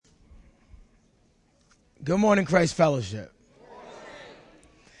Good morning, Christ Fellowship.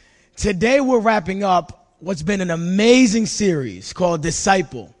 Today we're wrapping up what's been an amazing series called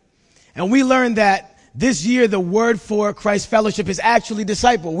Disciple. And we learned that this year the word for Christ Fellowship is actually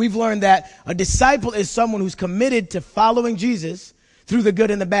disciple. We've learned that a disciple is someone who's committed to following Jesus through the good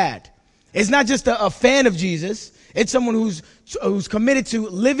and the bad. It's not just a fan of Jesus. It's someone who's committed to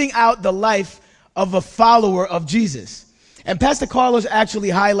living out the life of a follower of Jesus. And Pastor Carlos actually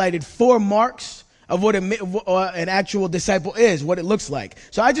highlighted 4 marks of what an actual disciple is, what it looks like.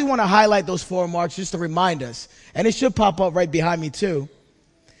 So I just want to highlight those 4 marks just to remind us. And it should pop up right behind me too.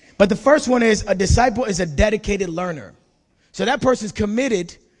 But the first one is a disciple is a dedicated learner. So that person's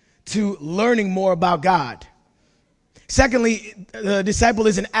committed to learning more about God. Secondly, the disciple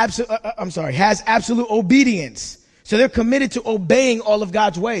is has absolute obedience. So they're committed to obeying all of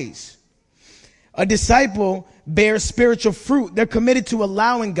God's ways. A disciple bears spiritual fruit. They're committed to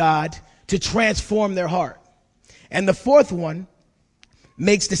allowing God to transform their heart. And the fourth one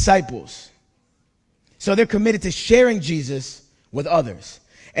makes disciples. So they're committed to sharing Jesus with others.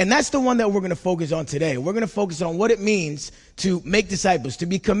 And that's the one that we're going to focus on today. We're going to focus on what it means to make disciples, to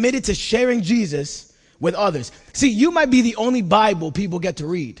be committed to sharing Jesus with others. See, you might be the only Bible people get to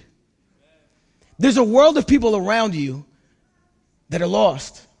read. There's a world of people around you that are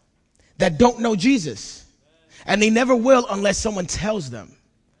lost, that don't know Jesus. And they never will unless someone tells them.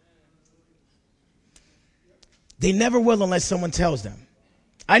 They never will unless someone tells them.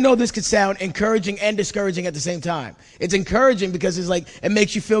 I know this could sound encouraging and discouraging at the same time. It's encouraging because it's like, it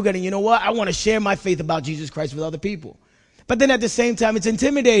makes you feel good. And you know what? I want to share my faith about Jesus Christ with other people. But then at the same time, it's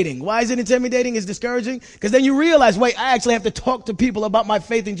intimidating. Why is it intimidating? It's discouraging? Because then you realize, wait, I actually have to talk to people about my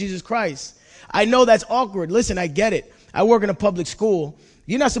faith in Jesus Christ. I know that's awkward. Listen, I get it. I work in a public school.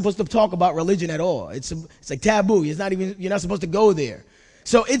 You're not supposed to talk about religion at all. It's like taboo. You're not supposed to go there.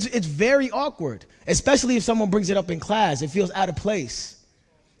 So it's very awkward, especially if someone brings it up in class. It feels out of place.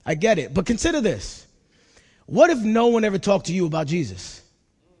 I get it. But consider this. What if no one ever talked to you about Jesus?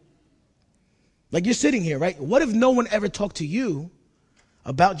 Like you're sitting here, right? What if no one ever talked to you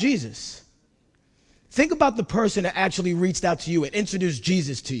about Jesus? Think about the person that actually reached out to you and introduced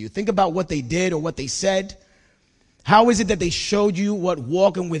Jesus to you. Think about what they did or what they said. How is it that they showed you what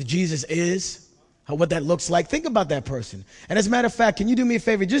walking with Jesus is? What that looks like. Think about that person. And as a matter of fact, can you do me a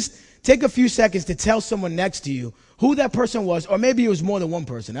favor? Just take a few seconds to tell someone next to you who that person was, or maybe it was more than one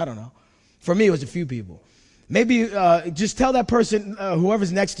person. I don't know. For me, it was a few people. Maybe just tell that person,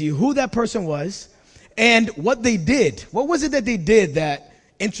 whoever's next to you, who that person was and what they did. What was it that they did that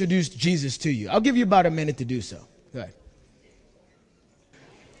introduced Jesus to you? I'll give you about a minute to do so. Go ahead.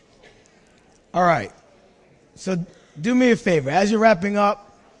 All right. So do me a favor. As you're wrapping up,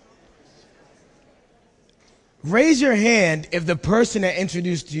 raise your hand if the person that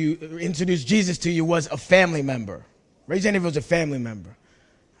introduced Jesus to you was a family member. Raise your hand if it was a family member.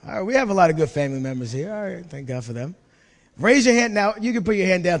 All right, we have a lot of good family members here. All right, thank God for them. Raise your hand now. You can put your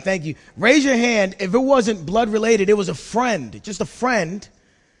hand down. Thank you. Raise your hand if it wasn't blood related. It was a friend, just a friend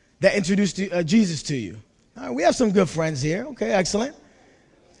that introduced Jesus to you. All right, we have some good friends here. Okay, excellent.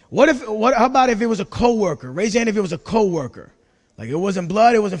 How about if it was a coworker? Raise your hand if it was a coworker. Like it wasn't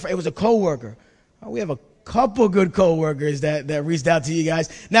blood. It was a coworker. We have a couple good co-workers that reached out to you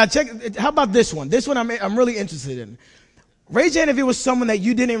guys. Now check, how about this one? This one I'm really interested in. Raise your hand if it was someone that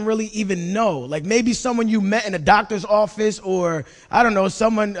you didn't really even know. Like maybe someone you met in a doctor's office, or I don't know,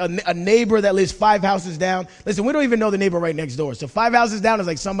 a neighbor that lives 5 houses down. Listen, we don't even know the neighbor right next door. So 5 houses down is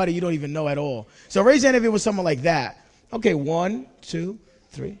like somebody you don't even know at all. So raise your hand if it was someone like that. Okay, 1, 2,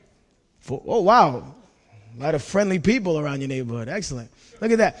 3, 4. Oh, wow. A lot of friendly people around your neighborhood. Excellent.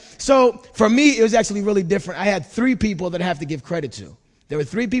 Look at that. So for me, it was actually really different. I had 3 people that I have to give credit to. There were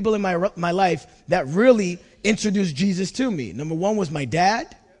 3 people in my life that really introduced Jesus to me. Number 1 was my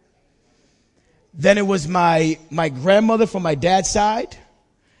dad. Then it was my grandmother from my dad's side.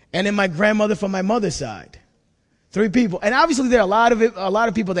 And then my grandmother from my mother's side. 3 people. And obviously there are a lot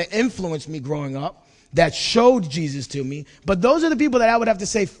of people that influenced me growing up, that showed Jesus to me. But those are the people that I would have to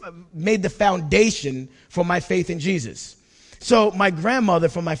say made the foundation for my faith in Jesus. So my grandmother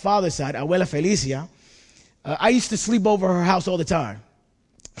from my father's side, Abuela Felicia, I used to sleep over her house all the time.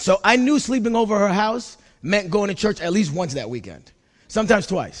 So I knew sleeping over her house meant going to church at least once that weekend, sometimes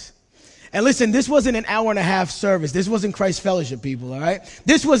twice. And listen, this wasn't an hour-and-a-half service. This wasn't Christ Fellowship, people, all right?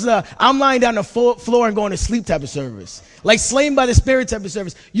 This was I'm lying down the floor and going to sleep type of service, like slain by the Spirit type of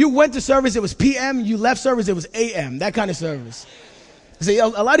service. You went to service, it was p.m. You left service, it was a.m., that kind of service. See, a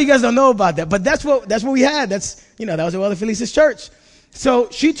lot of you guys don't know about that, but that's what we had. That was Abuela Felicia's church. So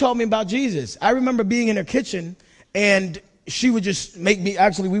she told me about Jesus. I remember being in her kitchen, and she would just make me,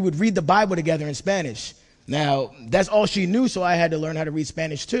 we would read the Bible together in Spanish. Now, that's all she knew, so I had to learn how to read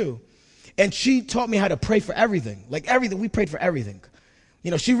Spanish too. And she taught me how to pray for everything. Like everything, we prayed for everything.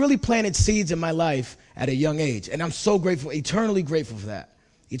 You know, she really planted seeds in my life at a young age. And I'm so grateful, eternally grateful for that.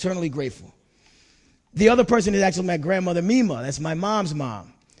 Eternally grateful. The other person is actually my grandmother, Mima. That's my mom's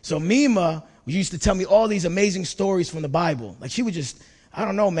mom. So Mima used to tell me all these amazing stories from the Bible. Like she would just, I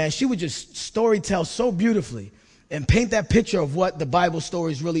don't know, man, she would just story tell so beautifully and paint that picture of what the Bible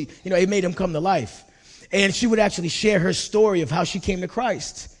stories really, you know, it made them come to life. And she would actually share her story of how she came to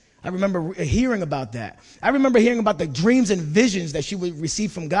Christ. I remember hearing about that. I remember hearing about the dreams and visions that she would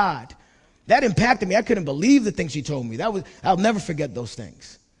receive from God. That impacted me. I couldn't believe the things she told me. I'll never forget those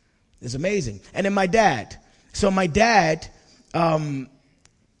things. It's amazing. And then my dad. So my dad,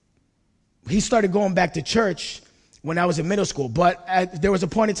 he started going back to church when I was in middle school. But there was a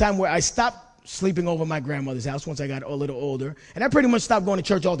point in time where I stopped sleeping over at my grandmother's house once I got a little older. And I pretty much stopped going to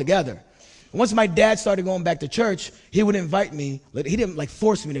church altogether. Once my dad started going back to church, he would invite me. He didn't like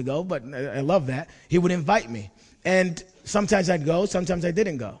force me to go, but I love that. He would invite me. And sometimes I'd go, sometimes I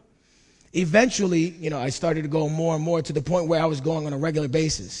didn't go. Eventually, you know, I started to go more and more to the point where I was going on a regular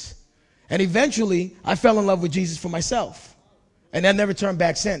basis. And eventually, I fell in love with Jesus for myself. And I've never turned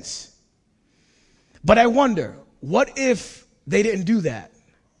back since. But I wonder, what if they didn't do that?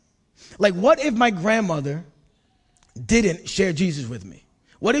 Like, what if my grandmother didn't share Jesus with me?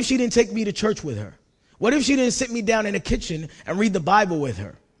 What if she didn't take me to church with her? What if she didn't sit me down in the kitchen and read the Bible with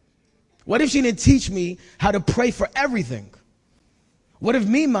her? What if she didn't teach me how to pray for everything? What if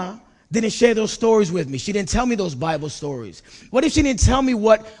Mima didn't share those stories with me? She didn't tell me those Bible stories. What if she didn't tell me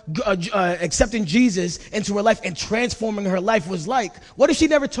what accepting Jesus into her life and transforming her life was like? What if she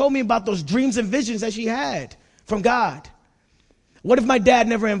never told me about those dreams and visions that she had from God? What if my dad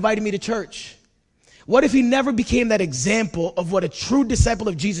never invited me to church? What if he never became that example of what a true disciple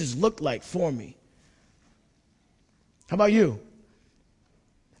of Jesus looked like for me? How about you?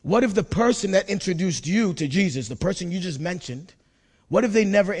 What if the person that introduced you to Jesus, the person you just mentioned, what if they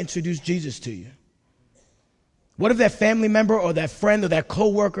never introduced Jesus to you? What if that family member or that friend or that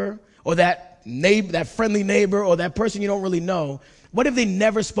coworker or that neighbor, that friendly neighbor or that person you don't really know, what if they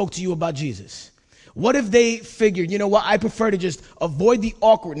never spoke to you about Jesus? What if they figured, you know what, I prefer to just avoid the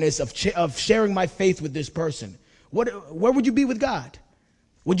awkwardness of sharing my faith with this person? Where would you be with God?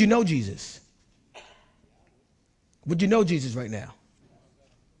 Would you know Jesus? Would you know Jesus right now?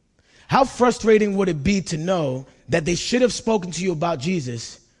 How frustrating would it be to know that they should have spoken to you about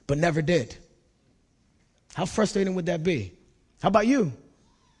Jesus, but never did? How frustrating would that be? How about you?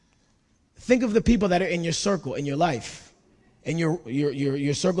 Think of the people that are in your circle, in your life, in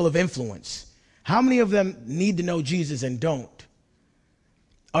your circle of influence. How many of them need to know Jesus and don't?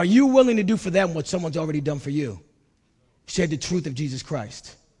 Are you willing to do for them what someone's already done for you? Share the truth of Jesus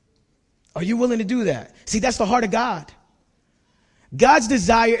Christ. Are you willing to do that? See, that's the heart of God. God's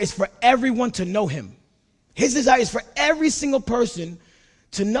desire is for everyone to know him. His desire is for every single person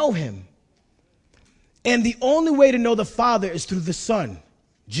to know him. And the only way to know the Father is through the Son,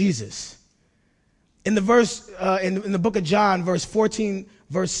 Jesus. In the verse, in the book of John, verse 14,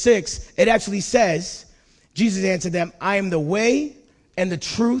 verse 6, it actually says, Jesus answered them, I am the way and the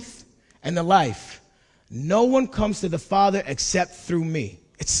truth and the life. No one comes to the Father except through me.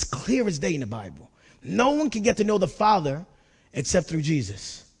 It's clear as day in the Bible. No one can get to know the Father except through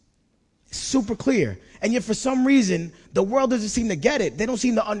Jesus. It's super clear. And yet for some reason, the world doesn't seem to get it. They don't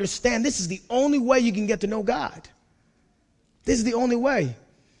seem to understand this is the only way you can get to know God. This is the only way.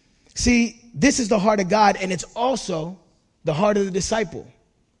 See, this is the heart of God, and it's also the heart of the disciple.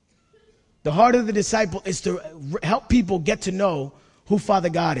 The heart of the disciple is to help people get to know who Father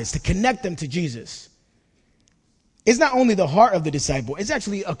God is, to connect them to Jesus. It's not only the heart of the disciple, it's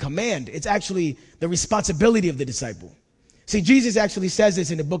actually a command. It's actually the responsibility of the disciple. See, Jesus actually says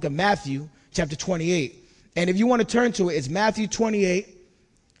this in the book of Matthew, chapter 28. And if you want to turn to it, it's Matthew 28,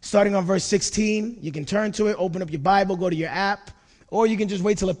 starting on verse 16. You can turn to it, open up your Bible, go to your app, or you can just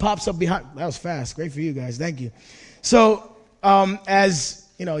wait till it pops up behind. That was fast. Great for you guys. Thank you. So as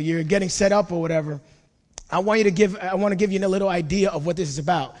you know, you're getting set up or whatever, I want to give you a little idea of what this is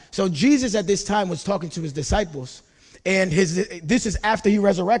about. So Jesus at this time was talking to his disciples, and this is after he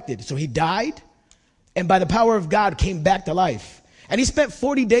resurrected. So he died, and by the power of God came back to life. And he spent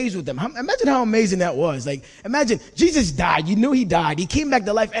 40 days with them. Imagine how amazing that was. Like, imagine Jesus died. You knew he died. He came back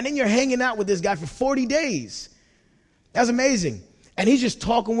to life, and then you're hanging out with this guy for 40 days. That's amazing. And he's just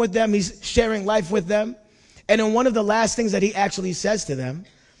talking with them. He's sharing life with them. And then one of the last things that he actually says to them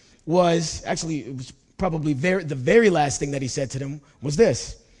was, actually, it was probably the very last thing that he said to them was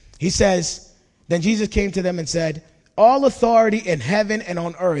this. He says, then Jesus came to them and said, all authority in heaven and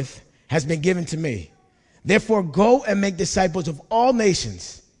on earth has been given to me. Therefore, go and make disciples of all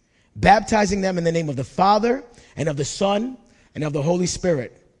nations, baptizing them in the name of the Father and of the Son and of the Holy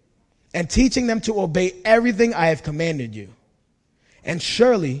Spirit, and teaching them to obey everything I have commanded you. And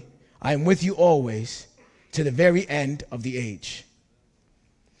surely I am with you always to the very end of the age.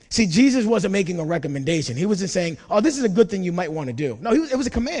 See, Jesus wasn't making a recommendation. He wasn't saying, oh, this is a good thing you might want to do. No, it was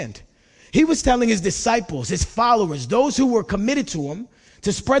a command. He was telling his disciples, his followers, those who were committed to him,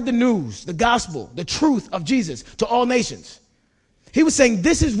 to spread the news, the gospel, the truth of Jesus to all nations. He was saying,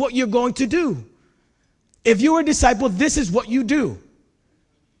 this is what you're going to do. If you're a disciple, this is what you do.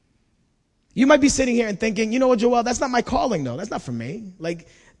 You might be sitting here and thinking, you know what, Joel, that's not my calling, though. That's not for me. Like,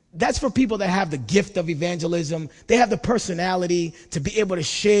 that's for people that have the gift of evangelism. They have the personality to be able to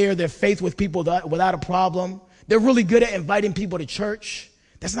share their faith with people without a problem. They're really good at inviting people to church.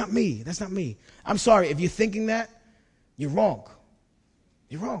 That's not me. That's not me. I'm sorry. If you're thinking that, you're wrong.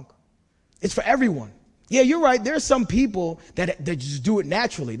 You're wrong. It's for everyone. Yeah, you're right. There are some people that just do it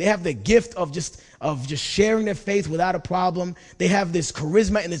naturally. They have the gift of just sharing their faith without a problem. They have this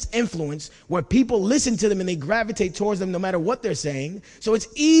charisma and this influence where people listen to them and they gravitate towards them no matter what they're saying. So it's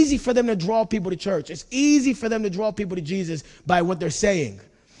easy for them to draw people to church. It's easy for them to draw people to Jesus by what they're saying.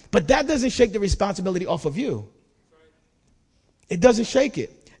 But that doesn't shake the responsibility off of you. It doesn't shake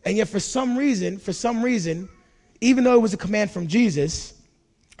it. And yet for some reason, even though it was a command from Jesus,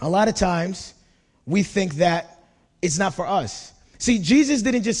 a lot of times we think that it's not for us. See, Jesus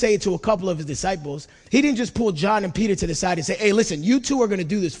didn't just say it to a couple of his disciples. He didn't just pull John and Peter to the side and say, hey, listen, you two are going to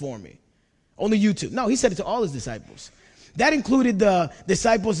do this for me. Only you two. No, he said it to all his disciples. That included the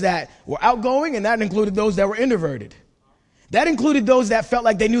disciples that were outgoing, and that included those that were introverted. That included those that felt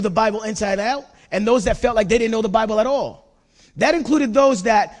like they knew the Bible inside out, and those that felt like they didn't know the Bible at all. That included those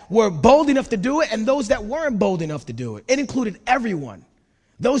that were bold enough to do it and those that weren't bold enough to do it. It included everyone.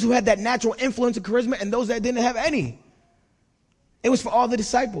 Those who had that natural influence and charisma and those that didn't have any. It was for all the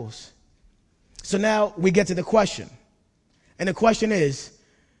disciples. So now we get to the question. And the question is,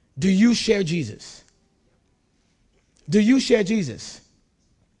 do you share Jesus? Do you share Jesus?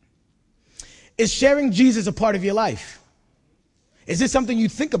 Is sharing Jesus a part of your life? Is this something you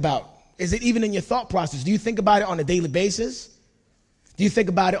think about? Is it even in your thought process? Do you think about it on a daily basis? Do you think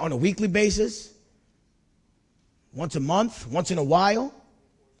about it on a weekly basis? Once a month? Once in a while?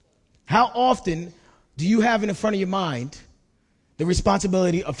 How often do you have in front of your mind the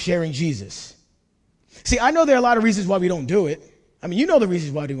responsibility of sharing Jesus? See, I know there are a lot of reasons why we don't do it. I mean, you know the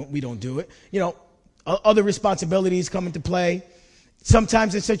reasons why we don't do it. You know, other responsibilities come into play.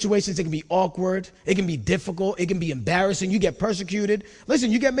 Sometimes in situations it can be awkward. It can be difficult. It can be embarrassing. You get persecuted.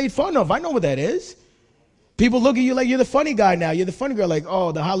 Listen, you get made fun of. I know what that is. People look at you like you're the funny guy now. You're the funny girl, like,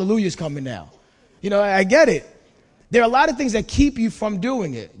 oh, the hallelujah's coming now. You know, I get it. There are a lot of things that keep you from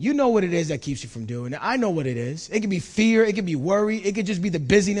doing it. You know what it is that keeps you from doing it. I know what it is. It could be fear. It could be worry. It could just be the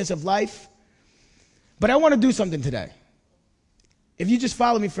busyness of life. But I want to do something today. If you just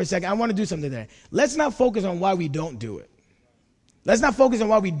follow me for a second, I want to do something today. Let's not focus on why we don't do it. Let's not focus on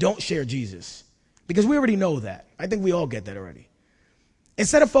why we don't share Jesus. Because we already know that. I think we all get that already.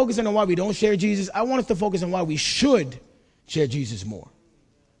 Instead of focusing on why we don't share Jesus, I want us to focus on why we should share Jesus more.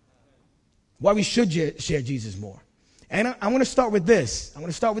 Why we should share Jesus more. And I'm going to start with this. I'm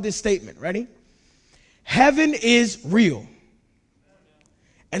going to start with this statement. Ready? Heaven is real.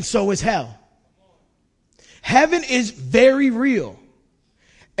 And so is hell. Heaven is very real.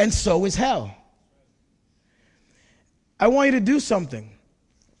 And so is hell. I want you to do something.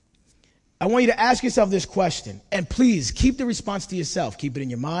 I want you to ask yourself this question. And please keep the response to yourself. Keep it in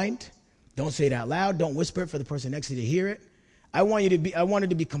your mind. Don't say it out loud. Don't whisper it for the person next to you to hear it. I want it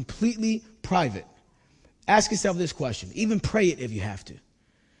to be completely private. Ask yourself this question. Even pray it if you have to.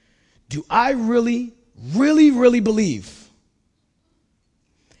 Do I really, really, really believe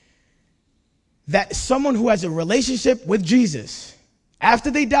that someone who has a relationship with Jesus,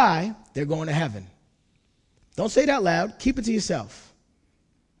 after they die, they're going to heaven? Don't say it out loud. Keep it to yourself.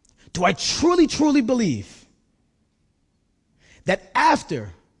 Do I truly, truly believe that after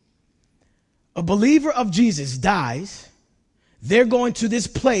a believer of Jesus dies, they're going to this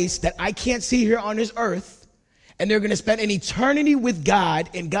place that I can't see here on this earth, and they're going to spend an eternity with God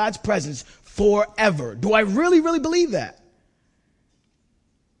in God's presence forever? Do I really, really believe that?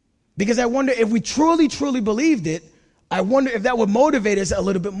 Because I wonder if we truly, truly believed it, I wonder if that would motivate us a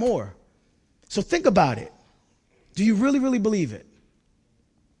little bit more. So think about it. Do you really, really believe it?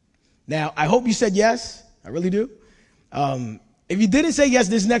 Now, I hope you said yes. I really do. If you didn't say yes,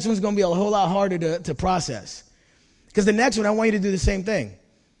 this next one's going to be a whole lot harder to process. Because the next one, I want you to do the same thing.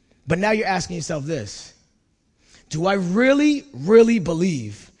 But now you're asking yourself this. Do I really, really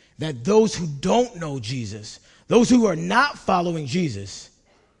believe that those who don't know Jesus, those who are not following Jesus,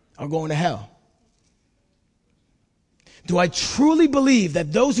 are going to hell? Do I truly believe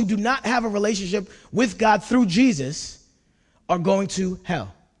that those who do not have a relationship with God through Jesus are going to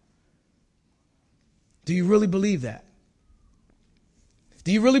hell? Do you really believe that?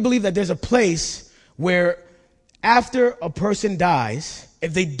 Do you really believe that there's a place where after a person dies,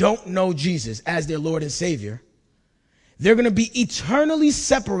 if they don't know Jesus as their Lord and Savior, they're going to be eternally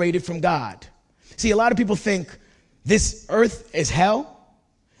separated from God? See, a lot of people think this earth is hell.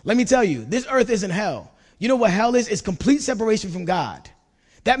 Let me tell you, this earth isn't hell. You know what hell is? It's complete separation from God.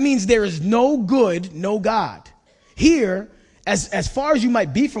 That means there is no good, no God. Here, as far as you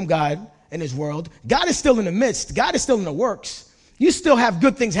might be from God in this world, God is still in the midst. God is still in the works. You still have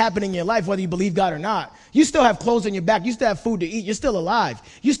good things happening in your life, whether you believe God or not. You still have clothes on your back. You still have food to eat. You're still alive.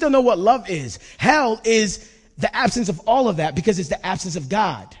 You still know what love is. Hell is the absence of all of that because it's the absence of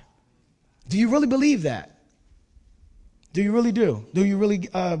God. Do you really believe that? Do you really do? Do you really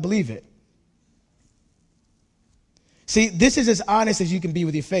believe it? See, this is as honest as you can be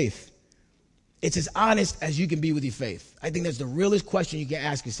with your faith. It's as honest as you can be with your faith. I think that's the realest question you can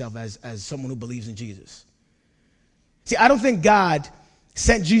ask yourself as someone who believes in Jesus. See, I don't think God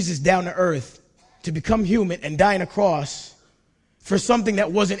sent Jesus down to earth to become human and die on a cross for something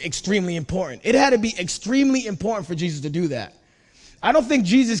that wasn't extremely important. It had to be extremely important for Jesus to do that. I don't think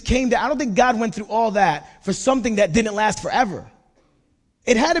Jesus came down. I don't think God went through all that for something that didn't last forever.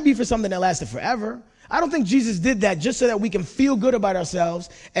 It had to be for something that lasted forever. I don't think Jesus did that just so that we can feel good about ourselves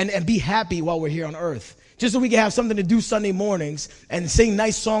and be happy while we're here on earth. Just so we can have something to do Sunday mornings and sing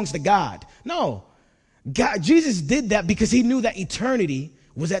nice songs to God. No. Jesus did that because he knew that eternity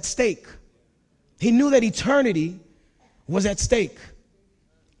was at stake. He knew that eternity was at stake.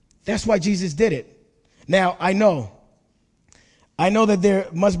 That's why Jesus did it. Now, I know that there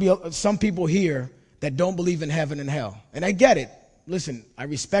must be some people here that don't believe in heaven and hell. And I get it. Listen, I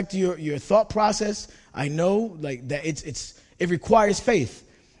respect your thought process. I know like that it requires faith.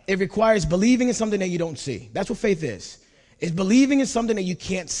 It requires believing in something that you don't see. That's what faith is. It's believing in something that you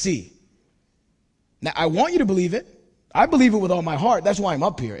can't see. Now, I want you to believe it. I believe it with all my heart. That's why I'm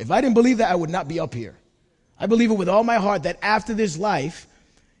up here. If I didn't believe that, I would not be up here. I believe it with all my heart that after this life,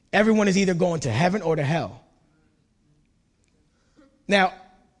 everyone is either going to heaven or to hell. Now,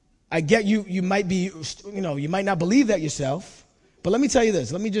 I get you might be, you might not believe that yourself, but let me tell you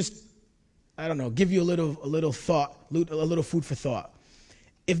this. Let me just, give you a little thought, a little food for thought.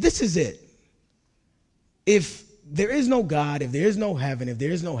 If this is it, if there is no God, if there is no heaven, if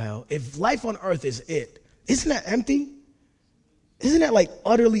there is no hell, if life on earth is it, isn't that empty? Isn't that like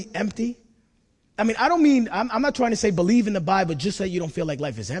utterly empty? I mean, I'm not trying to say believe in the Bible just so you don't feel like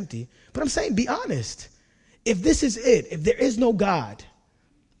life is empty, but I'm saying be honest. If this is it, if there is no God,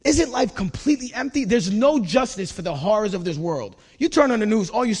 isn't life completely empty? There's no justice for the horrors of this world. You turn on the news,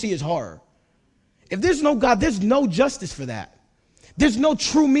 all you see is horror. If there's no God, there's no justice for that. There's no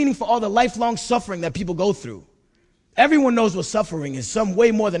true meaning for all the lifelong suffering that people go through. Everyone knows what suffering is, some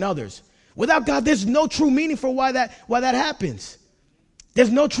way more than others. Without God, there's no true meaning for why that happens.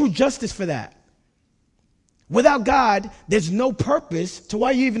 There's no true justice for that. Without God, there's no purpose to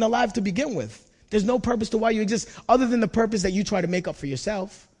why you're even alive to begin with. There's no purpose to why you exist other than the purpose that you try to make up for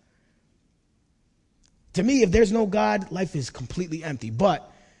yourself. To me, if there's no God, life is completely empty. But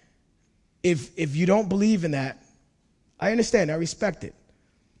if you don't believe in that, I understand, I respect it.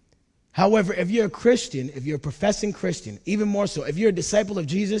 However, if you're a Christian, if you're a professing Christian, even more so, if you're a disciple of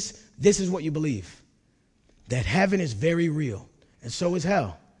Jesus, this is what you believe. That heaven is very real, and so is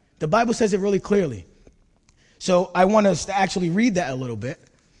hell. The Bible says it really clearly. So I want us to actually read that a little bit.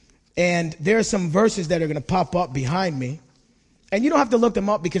 And there are some verses that are going to pop up behind me. And you don't have to look them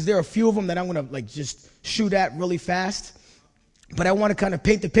up because there are a few of them that I'm going to just shoot at really fast. But I want to kind of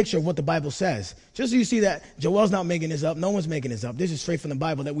paint the picture of what the Bible says. Just so you see that Joel's not making this up. No one's making this up. This is straight from the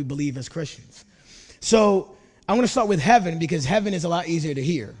Bible that we believe as Christians. So I'm going to start with heaven because heaven is a lot easier to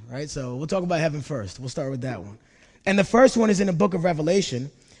hear, right? So we'll talk about heaven first. We'll start with that one. And the first one is in the book of Revelation.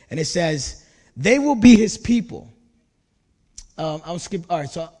 And it says, they will be his people. I'll skip. All right.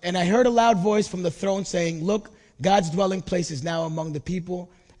 So, and I heard a loud voice from the throne saying, look, God's dwelling place is now among the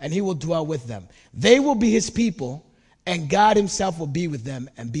people, and he will dwell with them. They will be his people, and God himself will be with them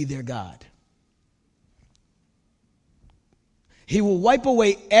and be their God. He will wipe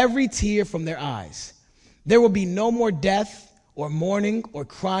away every tear from their eyes. There will be no more death or mourning or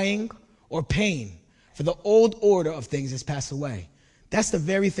crying or pain, for the old order of things has passed away. That's the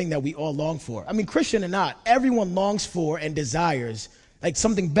very thing that we all long for. I mean, Christian or not, everyone longs for and desires Like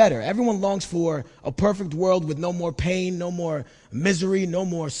something better. Everyone longs for a perfect world with no more pain, no more misery, no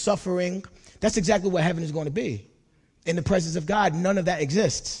more suffering. That's exactly what heaven is going to be. In the presence of God, none of that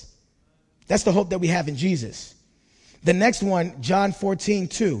exists. That's the hope that we have in Jesus. The next one, John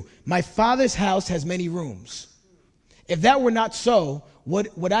 14:2. My Father's house has many rooms. If that were not so,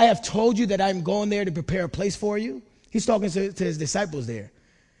 would I have told you that I'm going there to prepare a place for you? He's talking to his disciples there.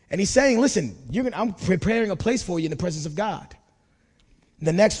 And he's saying, listen, I'm preparing a place for you in the presence of God.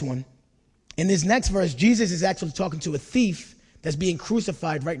 The next one, in this next verse, Jesus is actually talking to a thief that's being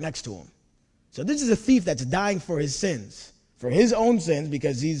crucified right next to him. So this is a thief that's dying for his sins, for his own sins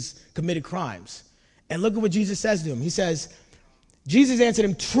because he's committed crimes. And look at what Jesus says to him. He says, Jesus answered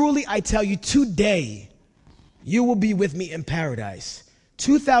him, truly I tell you, today you will be with me in paradise.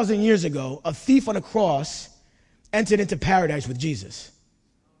 2,000 years ago, a thief on a cross entered into paradise with Jesus.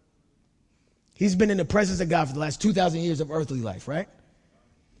 He's been in the presence of God for the last 2,000 years of earthly life, right?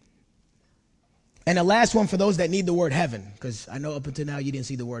 And the last one for those that need the word heaven, because I know up until now you didn't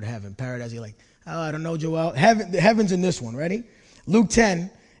see the word heaven. Paradise, you're like, oh, I don't know, Joel. Heaven's in this one, ready? Luke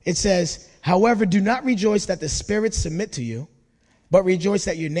 10, it says, however, do not rejoice that the spirits submit to you, but rejoice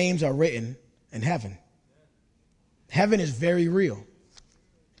that your names are written in heaven. Heaven is very real,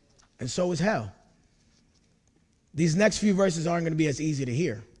 and so is hell. These next few verses aren't going to be as easy to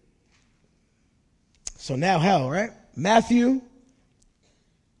hear. So now hell, right? Matthew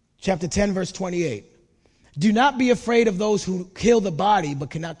chapter 10, verse 28. Do not be afraid of those who kill the body but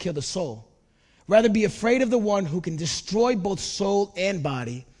cannot kill the soul. Rather be afraid of the one who can destroy both soul and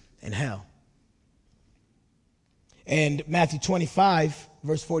body in hell. And Matthew 25,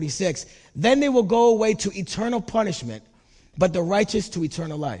 verse 46. Then they will go away to eternal punishment, but the righteous to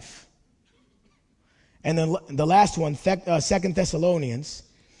eternal life. And then the last one, 2 Thessalonians.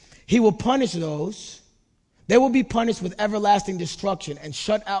 He will punish those. They will be punished with everlasting destruction and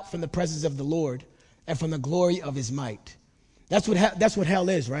shut out from the presence of the Lord and from the glory of his might. That's what hell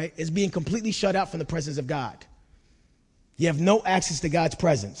is, right? It's being completely shut out from the presence of God. You have no access to God's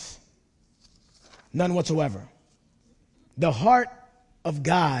presence. None whatsoever. The heart of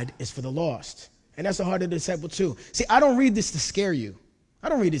God is for the lost. And that's the heart of the disciple too. See, I don't read this to scare you. I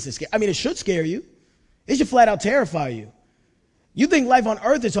don't read this to scare. I mean, it should scare you. It should flat out terrify you. You think life on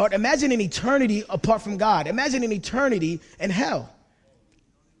earth is hard. Imagine an eternity apart from God. Imagine an eternity in hell,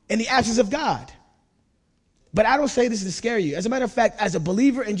 in the absence of God. But I don't say this to scare you. As a matter of fact, as a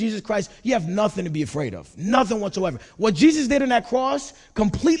believer in Jesus Christ, you have nothing to be afraid of. Nothing whatsoever. What Jesus did on that cross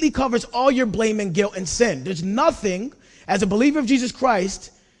completely covers all your blame and guilt and sin. There's nothing, as a believer of Jesus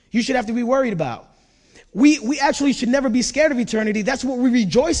Christ, you should have to be worried about. We actually should never be scared of eternity. That's what we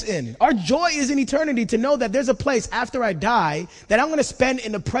rejoice in. Our joy is in eternity, to know that there's a place after I die that I'm going to spend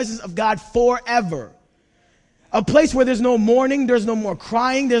in the presence of God forever. A place where there's no mourning, there's no more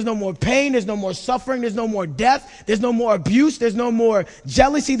crying, there's no more pain, there's no more suffering, there's no more death, there's no more abuse, there's no more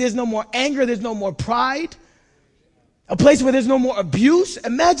jealousy, there's no more anger, there's no more pride. A place where there's no more abuse.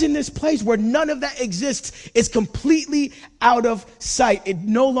 Imagine this place where none of that exists. It's completely out of sight. It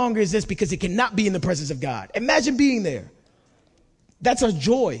no longer exists because it cannot be in the presence of God. Imagine being there. That's a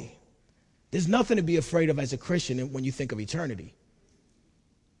joy. There's nothing to be afraid of as a Christian when you think of eternity.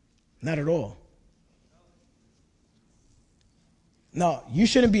 Not at all. No, you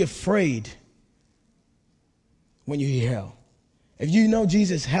shouldn't be afraid when you hear hell. If you know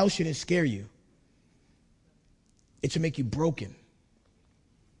Jesus, hell shouldn't scare you. It should make you broken.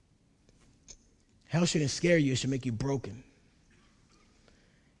 Hell shouldn't scare you. It should make you broken.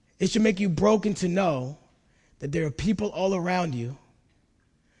 It should make you broken to know that there are people all around you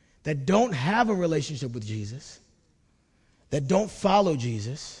that don't have a relationship with Jesus, that don't follow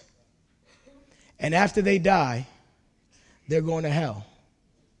Jesus, and after they die, they're going to hell.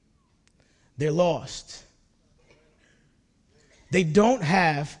 They're lost. They don't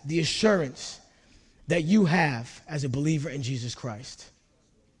have the assurance that you have as a believer in Jesus Christ.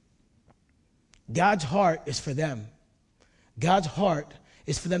 God's heart is for them. God's heart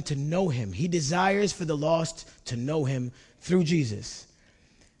is for them to know him. He desires for the lost to know him through Jesus.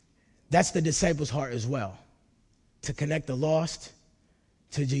 That's the disciples' heart as well, to connect the lost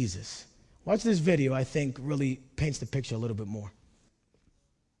to Jesus. Watch this video, I think really paints the picture a little bit more.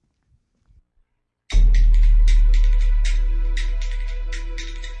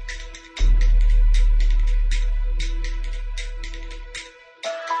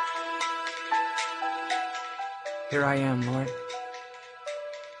 Here I am, Lord.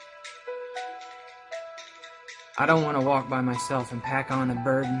 I don't want to walk by myself and pack on a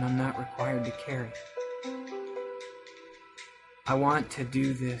burden I'm not required to carry. I want to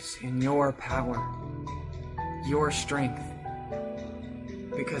do this in your power, your strength,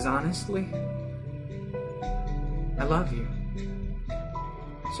 Because honestly, I love you.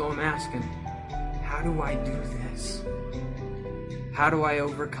 So I'm asking, how do I do this? How do I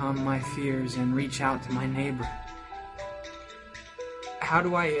overcome my fears and reach out to my neighbor? How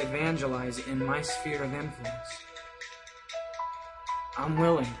do I evangelize in my sphere of influence? I'm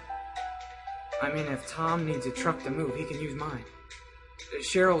willing. I mean, if Tom needs a truck to move, he can use mine.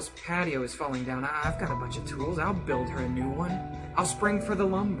 Cheryl's patio is falling down. I've got a bunch of tools. I'll build her a new one. I'll spring for the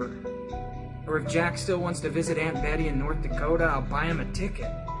lumber. Or if Jack still wants to visit Aunt Betty in North Dakota, I'll buy him a ticket.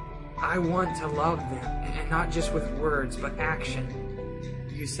 I want to love them, and not just with words, but action.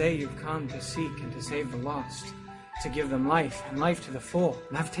 You say you've come to seek and to save the lost, to give them life, and life to the full.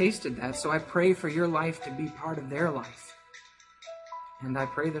 And I've tasted that, so I pray for your life to be part of their life. And I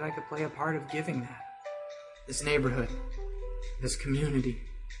pray that I could play a part of giving that. This neighborhood, this community.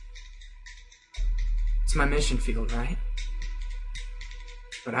 It's my mission field, right?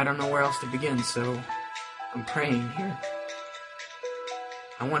 But I don't know where else to begin, so I'm praying here.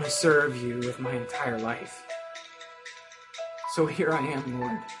 I want to serve you with my entire life. So here I am,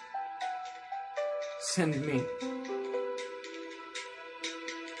 Lord. Send me.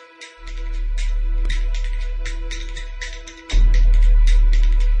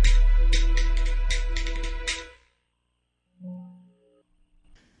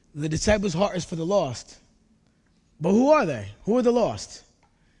 The disciples' heart is for the lost. But who are they? Who are the lost?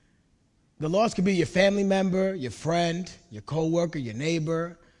 The lost could be your family member, your friend, your coworker, your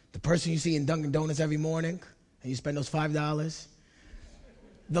neighbor, the person you see in Dunkin' Donuts every morning, and you spend those $5.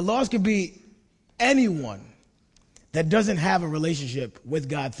 The lost could be anyone that doesn't have a relationship with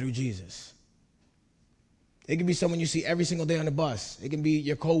God through Jesus. It can be someone you see every single day on the bus. It can be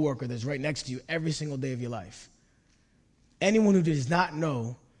your coworker that's right next to you every single day of your life. Anyone who does not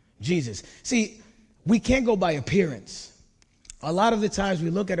know Jesus. See, we can't go by appearance. A lot of the times we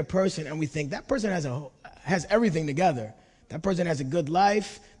look at a person and we think that person has everything together. That person has a good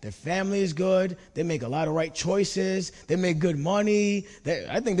life. Their family is good. They make a lot of right choices. They make good money.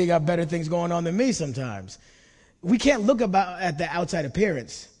 I think they got better things going on than me sometimes. We can't look at the outside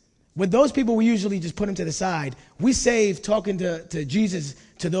appearance. With those people, we usually just put them to the side. We save talking to Jesus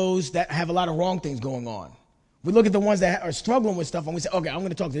to those that have a lot of wrong things going on. We look at the ones that are struggling with stuff and we say, okay, I'm going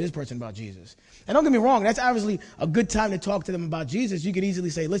to talk to this person about Jesus. And don't get me wrong, that's obviously a good time to talk to them about Jesus. You could easily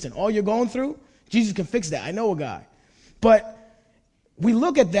say, listen, all you're going through, Jesus can fix that. I know a guy. But we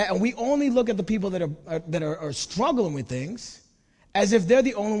look at that and we only look at the people that are struggling with things as if they're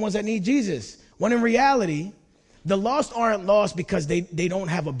the only ones that need Jesus. When in reality, the lost aren't lost because they don't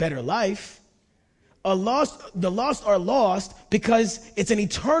have a better life. The lost are lost because it's an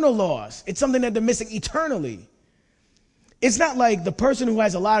eternal loss. It's something that they're missing eternally. It's not like the person who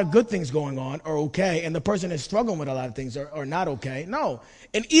has a lot of good things going on are okay and the person that's struggling with a lot of things are not okay. No.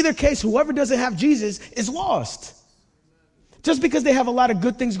 In either case, whoever doesn't have Jesus is lost. Just because they have a lot of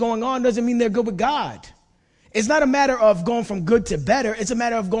good things going on doesn't mean they're good with God. It's not a matter of going from good to better. It's a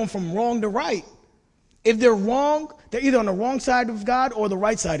matter of going from wrong to right. If they're wrong, they're either on the wrong side of God or the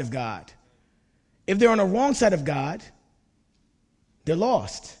right side of God. If they're on the wrong side of God, they're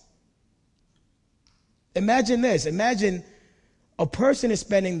lost. Imagine this. Imagine a person is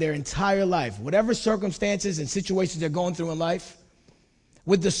spending their entire life, whatever circumstances and situations they're going through in life,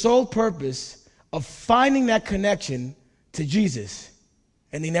 with the sole purpose of finding that connection to Jesus,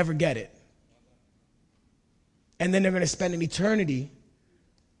 and they never get it. And then they're going to spend an eternity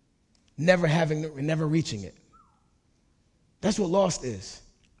never reaching it. That's what lost is.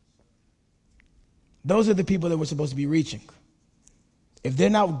 Those are the people that we're supposed to be reaching. If they're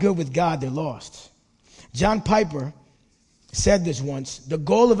not good with God, they're lost. John Piper said this once: the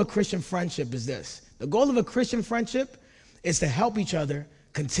goal of a Christian friendship is this. The goal of a Christian friendship is to help each other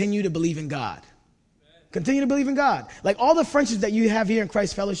continue to believe in God. Continue to believe in God. Like all the friendships that you have here in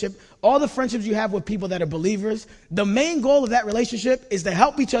Christ Fellowship, all the friendships you have with people that are believers, the main goal of that relationship is to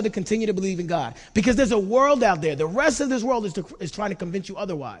help each other continue to believe in God. Because there's a world out there. The rest of this world is trying to convince you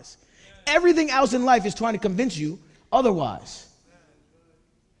otherwise. Everything else in life is trying to convince you otherwise.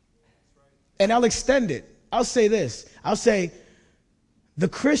 And I'll extend it. I'll say this. I'll say to the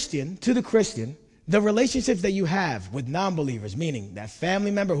Christian, the relationships that you have with non-believers, meaning that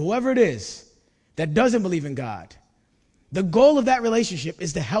family member, whoever it is, that doesn't believe in God, the goal of that relationship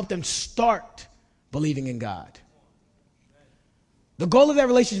is to help them start believing in God. The goal of that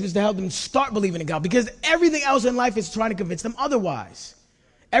relationship is to help them start believing in God, because everything else in life is trying to convince them otherwise.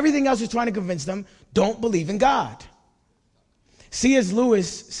 Everything else is trying to convince them, don't believe in God. C.S. Lewis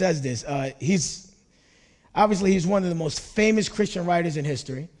says this. He's one of the most famous Christian writers in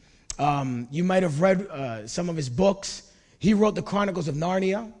history. You might have read some of his books. He wrote the Chronicles of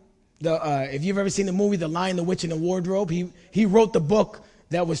Narnia. If you've ever seen the movie The Lion, the Witch, and the Wardrobe, he wrote the book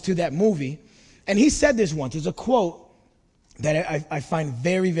that was to that movie. And he said this once. It's a quote that I find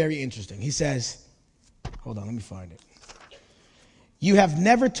very, very interesting. He says, hold on, let me find it. You have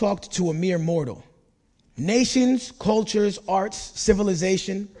never talked to a mere mortal. Nations, cultures, arts,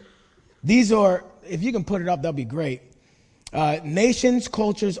 civilization. These are, if you can put it up, that'll be great. Nations,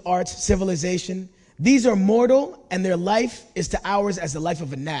 cultures, arts, civilization. These are mortal, and their life is to ours as the life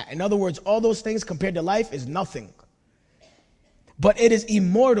of a gnat. In other words, all those things compared to life is nothing. But it is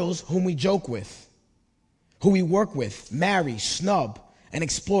immortals whom we joke with, who we work with, marry, snub, and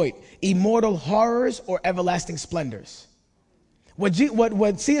exploit. Immortal horrors or everlasting splendors. What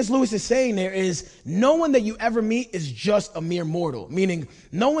C.S. Lewis is saying there is no one that you ever meet is just a mere mortal. Meaning,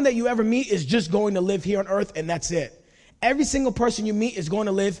 no one that you ever meet is just going to live here on earth and that's it. Every single person you meet is going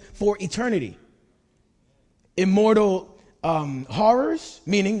to live for eternity. Immortal horrors,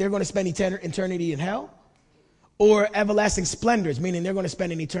 meaning they're going to spend eternity in hell, or everlasting splendors, meaning they're going to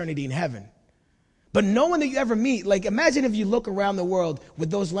spend an eternity in heaven. But no one that you ever meet, like imagine if you look around the world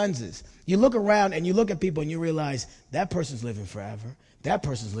with those lenses. You look around and you look at people and you realize that person's living forever, that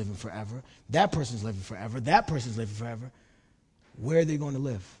person's living forever, that person's living forever, that person's living forever. Where are they going to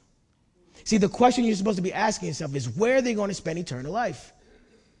live? See, the question you're supposed to be asking yourself is, where are they going to spend eternal life?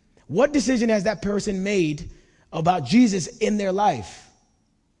 What decision has that person made about Jesus in their life?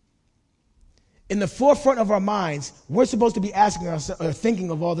 In the forefront of our minds, we're supposed to be asking ourselves, or thinking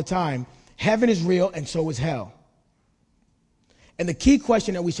of all the time, heaven is real and so is hell. And the key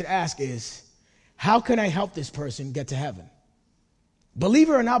question that we should ask is, how can I help this person get to heaven?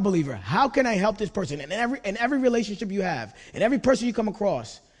 Believer or not believer, how can I help this person? In every relationship you have, in every person you come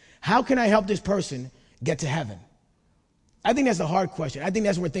across, how can I help this person get to heaven? I think that's a hard question. I think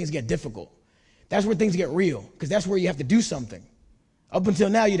that's where things get difficult. That's where things get real, because that's where you have to do something. Up until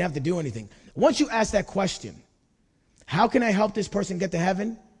now, you didn't have to do anything. Once you ask that question, how can I help this person get to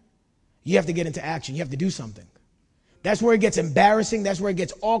heaven? You have to get into action. You have to do something. That's where it gets embarrassing. That's where it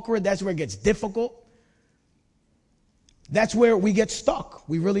gets awkward. That's where it gets difficult. That's where we get stuck.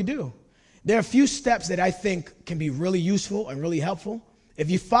 We really do. There are a few steps that I think can be really useful and really helpful. If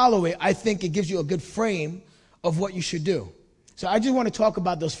you follow it, I think it gives you a good frame of what you should do. So I just want to talk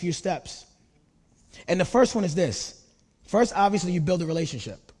about those few steps. And the first one is this. First, obviously, you build a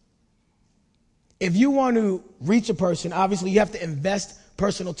relationship. If you want to reach a person, obviously, you have to invest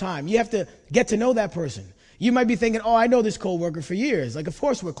personal time. You have to get to know that person. You might be thinking, oh, I know this coworker for years. Like, of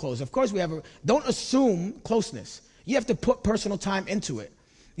course we're close. Of course we have don't assume closeness. You have to put personal time into it.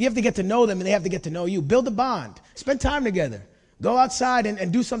 You have to get to know them and they have to get to know you. Build a bond. Spend time together. Go outside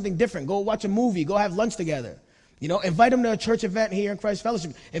and do something different. Go watch a movie. Go have lunch together. You know, invite them to a church event here in Christ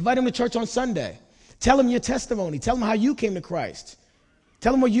Fellowship. Invite them to church on Sunday. Tell them your testimony. Tell them how you came to Christ.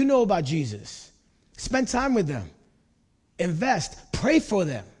 Tell them what you know about Jesus. Spend time with them. Invest. Pray for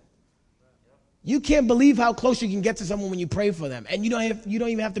them. You can't believe how close you can get to someone when you pray for them. And you don't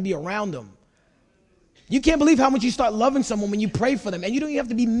even have to be around them. You can't believe how much you start loving someone when you pray for them. And you don't even have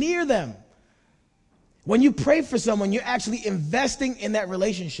to be near them. When you pray for someone, you're actually investing in that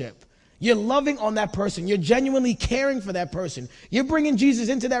relationship. You're loving on that person. You're genuinely caring for that person. You're bringing Jesus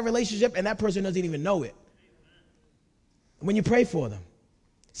into that relationship and that person doesn't even know it. When you pray for them.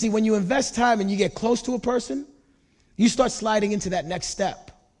 See, when you invest time and you get close to a person, you start sliding into that next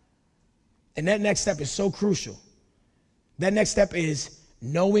step. And that next step is so crucial. That next step is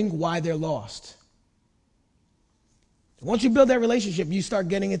knowing why they're lost. Once you build that relationship, you start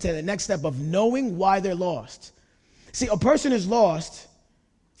getting into the next step of knowing why they're lost. See, a person is lost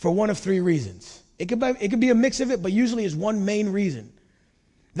for one of three reasons. It could be a mix of it, but usually it's one main reason.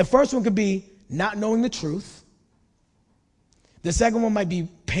 The first one could be not knowing the truth. The second one might be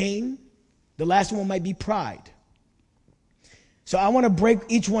pain. The last one might be pride. So I want to break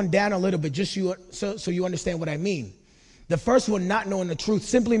each one down a little bit just so you understand what I mean. The first one, not knowing the truth,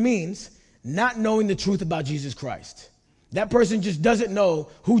 simply means not knowing the truth about Jesus Christ. That person just doesn't know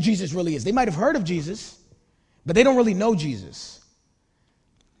who Jesus really is. They might have heard of Jesus, but they don't really know Jesus.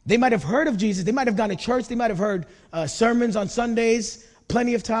 They might have heard of Jesus. They might have gone to church. They might have heard sermons on Sundays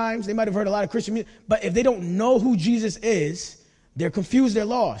plenty of times. They might have heard a lot of Christian music. But if they don't know who Jesus is, they're confused, they're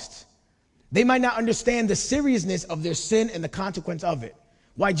lost. They might not understand the seriousness of their sin and the consequence of it.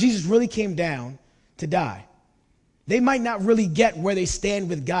 Why Jesus really came down to die. They might not really get where they stand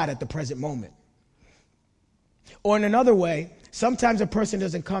with God at the present moment. Or in another way, sometimes a person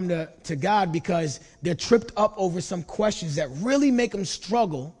doesn't come to God because they're tripped up over some questions that really make them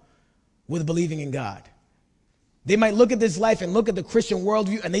struggle with believing in God. They might look at this life and look at the Christian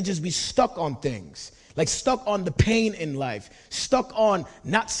worldview and they just be stuck on things. Like stuck on the pain in life, stuck on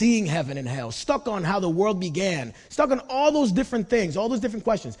not seeing heaven and hell, stuck on how the world began, stuck on all those different things, all those different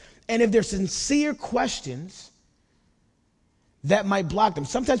questions. And if they're sincere questions, that might block them.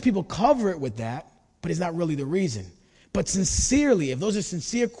 Sometimes people cover it with that, but it's not really the reason. But sincerely, if those are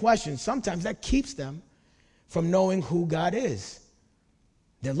sincere questions, sometimes that keeps them from knowing who God is.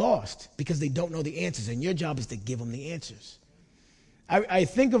 They're lost because they don't know the answers, and your job is to give them the answers. I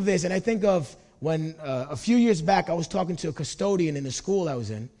think of this, and I think of when a few years back I was talking to a custodian in the school I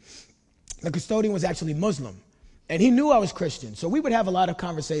was in. The custodian was actually Muslim, and he knew I was Christian, so we would have a lot of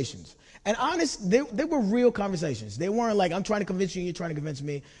conversations. And honest, they were real conversations. They weren't like, I'm trying to convince you, you're trying to convince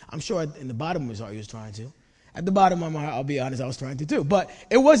me. I'm sure in the bottom of his heart he was trying to. At the bottom of my heart, I'll be honest, I was trying to too. But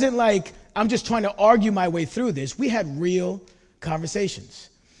it wasn't like I'm just trying to argue my way through this. We had real conversations.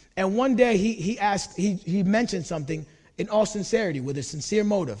 And one day he mentioned something in all sincerity, with a sincere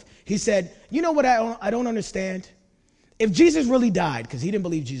motive. He said, you know what I don't understand? If Jesus really died, because he didn't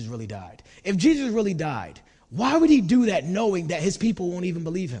believe Jesus really died. If Jesus really died, why would he do that knowing that his people won't even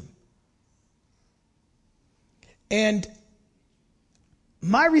believe him? And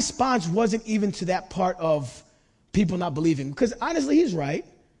my response wasn't even to that part of people not believing, because honestly, he's right.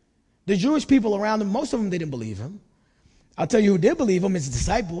 The Jewish people around him, most of them, they didn't believe him. I'll tell you who did believe him, his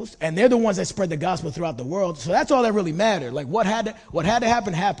disciples, and they're the ones that spread the gospel throughout the world. So that's all that really mattered. Like what had to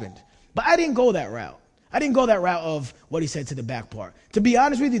happen, happened. But I didn't go that route. I didn't go that route of what he said to the back part. To be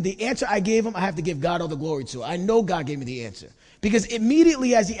honest with you, the answer I gave him, I have to give God all the glory to. I know God gave me the answer. Because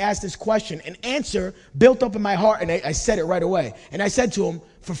immediately as he asked this question, an answer built up in my heart, and I said it right away. And I said to him,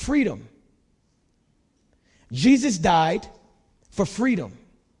 for freedom. Jesus died for freedom.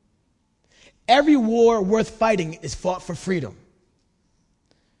 Every war worth fighting is fought for freedom.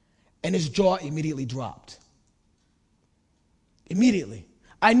 And his jaw immediately dropped. Immediately.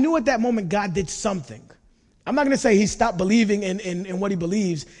 I knew at that moment God did something. I'm not going to say he stopped believing in what he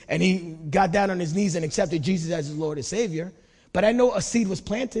believes and he got down on his knees and accepted Jesus as his Lord and Savior. But I know a seed was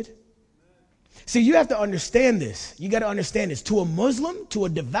planted. See, you have to understand this. You got to understand this. To a Muslim, to a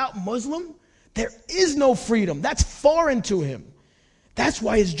devout Muslim, there is no freedom. That's foreign to him. That's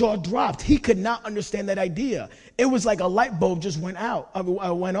why his jaw dropped. He could not understand that idea. It was like a light bulb just went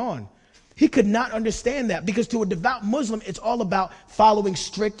on. He could not understand that because to a devout Muslim, it's all about following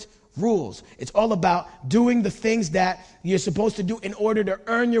strict rules. It's all about doing the things that you're supposed to do in order to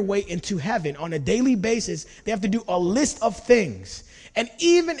earn your way into heaven. On a daily basis, they have to do a list of things. And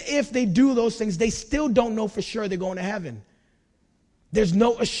even if they do those things, they still don't know for sure they're going to heaven. There's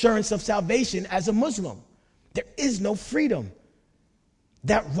no assurance of salvation as a Muslim. There is no freedom.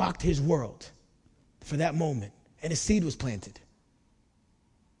 That rocked his world for that moment, and a seed was planted.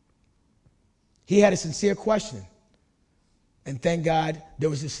 He had a sincere question, and thank God there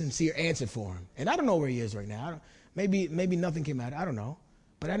was a sincere answer for him. And I don't know where he is right now. Maybe nothing came out. I don't know.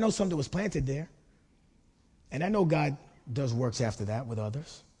 But I know something was planted there. And I know God does works after that with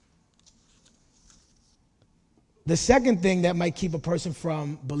others. The second thing that might keep a person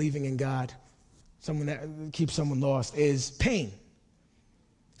from believing in God, someone that keeps someone lost, is pain.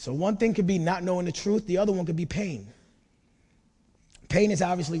 So one thing could be not knowing the truth. The other one could be pain. Pain is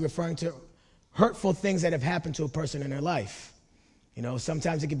obviously referring to hurtful things that have happened to a person in their life. You know,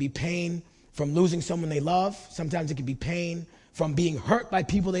 sometimes it could be pain from losing someone they love. Sometimes it could be pain from being hurt by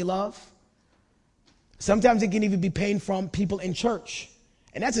people they love. Sometimes it can even be pain from people in church.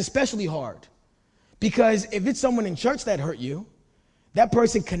 And that's especially hard. Because if it's someone in church that hurt you, that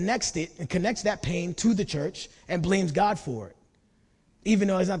person connects that pain to the church and blames God for it. Even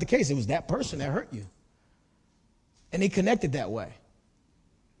though it's not the case, it was that person that hurt you. And they connected that way.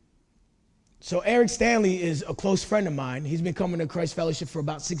 So Eric Stanley is a close friend of mine. He's been coming to Christ Fellowship for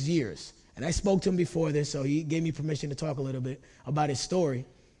about 6 years. And I spoke to him before this, so he gave me permission to talk a little bit about his story.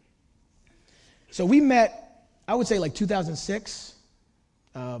 So we met, I would say like 2006.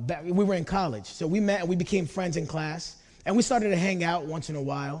 We were in college. So we met and we became friends in class. And we started to hang out once in a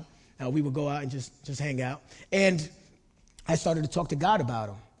while. We would go out and just hang out. And I started to talk to God about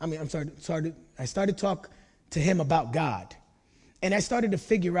him. I started to talk to him about God. And I started to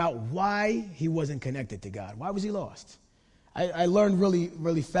figure out why he wasn't connected to God. Why was he lost? I learned really,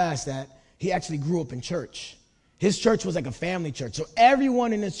 really fast that he actually grew up in church. His church was like a family church. So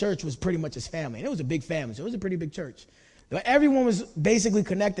everyone in his church was pretty much his family. And it was a big family, so it was a pretty big church. But everyone was basically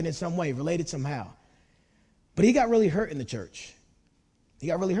connected in some way, related somehow. But he got really hurt in the church. He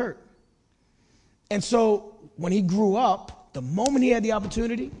got really hurt. And so when he grew up, the moment he had the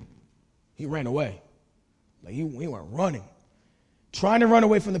opportunity, he ran away. Like he went running. Trying to run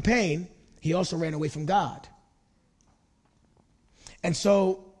away from the pain, he also ran away from God. And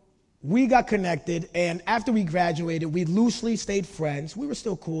so we got connected, and after we graduated, we loosely stayed friends. We were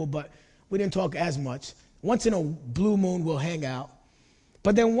still cool, but we didn't talk as much. Once in a blue moon, we'll hang out.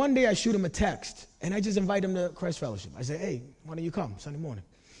 But then one day I shoot him a text, and I just invite him to Christ Fellowship. I say, hey, why don't you come Sunday morning?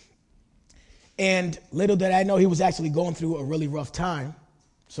 And little did I know he was actually going through a really rough time.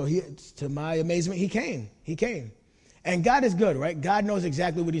 So to my amazement, he came. He came. And God is good, right? God knows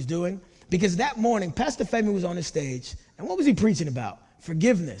exactly what he's doing. Because that morning, Pastor Femi was on the stage, and what was he preaching about?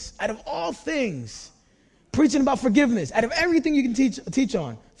 Forgiveness. Out of all things, preaching about forgiveness. Out of everything you can teach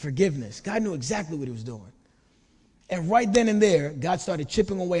on, forgiveness. God knew exactly what he was doing. And right then and there, God started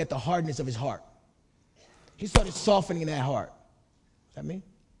chipping away at the hardness of his heart. He started softening that heart. Is that me?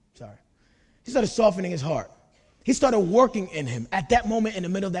 Sorry. He started softening his heart. He started working in him at that moment in the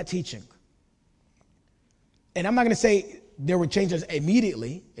middle of that teaching. And I'm not going to say there were changes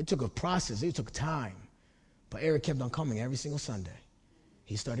immediately. It took a process. It took time. But Eric kept on coming every single Sunday.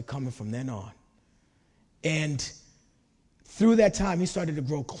 He started coming from then on. And through that time, he started to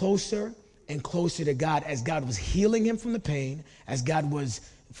grow closer and closer to God as God was healing him from the pain, as God was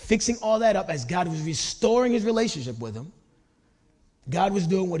fixing all that up, as God was restoring his relationship with him. God was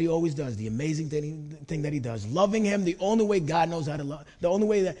doing what he always does, the amazing thing that he does, loving him the only way God knows how to love, the only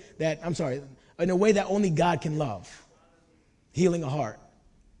way in a way that only God can love, healing a heart.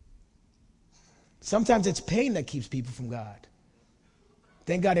 Sometimes it's pain that keeps people from God.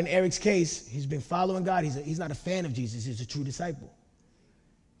 Thank God in Eric's case, he's been following God. He's not a fan of Jesus. He's a true disciple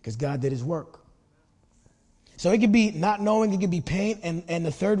because God did his work. So it could be not knowing, it could be pain, and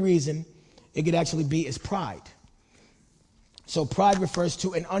the third reason it could actually be is pride. So pride refers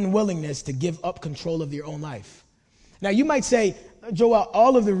to an unwillingness to give up control of your own life. Now you might say, Joel,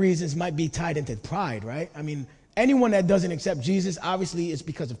 all of the reasons might be tied into pride, right? I mean, anyone that doesn't accept Jesus, obviously it's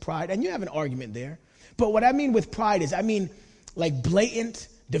because of pride, and you have an argument there. But what I mean with pride is, I mean like blatant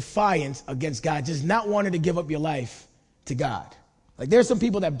defiance against God, just not wanting to give up your life to God. Like there's some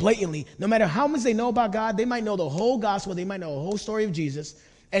people that blatantly, no matter how much they know about God, they might know the whole gospel, they might know the whole story of Jesus,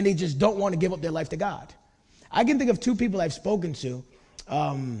 and they just don't want to give up their life to God. I can think of two people I've spoken to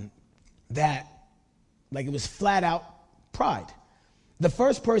that, like it was flat out pride. The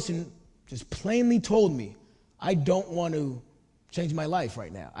first person just plainly told me, I don't want to change my life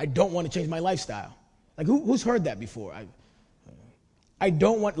right now. I don't want to change my lifestyle. Like who's heard that before? I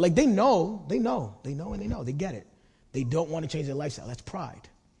don't want, like they know, they get it. They don't want to change their lifestyle. That's pride.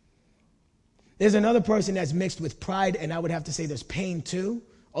 There's another person that's mixed with pride, and I would have to say there's pain too,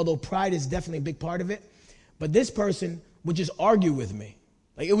 although pride is definitely a big part of it. But this person would just argue with me.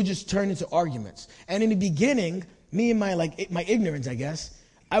 Like it would just turn into arguments. And in the beginning, me and my ignorance, I guess,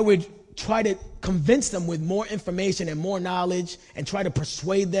 I would try to convince them with more information and more knowledge and try to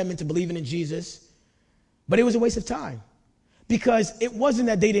persuade them into believing in Jesus. But it was a waste of time because it wasn't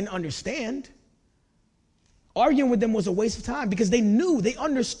that they didn't understand. Arguing with them was a waste of time because they knew, they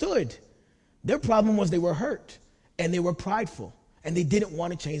understood. Their problem was they were hurt and they were prideful and they didn't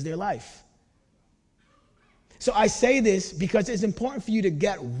want to change their life. So I say this because it's important for you to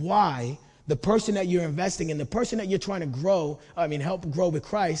get why the person that you're investing in, the person that you're trying to help grow with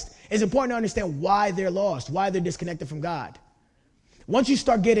Christ, it's important to understand why they're lost, why they're disconnected from God. Once you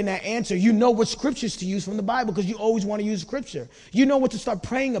start getting that answer, you know what scriptures to use from the Bible because you always want to use scripture. You know what to start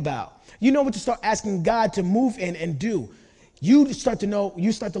praying about. You know what to start asking God to move in and do. You start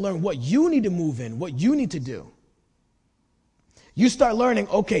to learn what you need to move in, what you need to do. You start learning,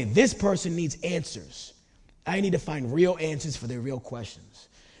 okay, this person needs answers. I need to find real answers for their real questions.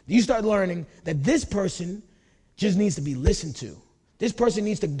 You start learning that this person just needs to be listened to. This person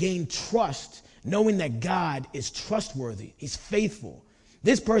needs to gain trust, knowing that God is trustworthy. He's faithful.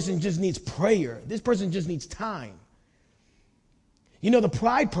 This person just needs prayer. This person just needs time. You know, the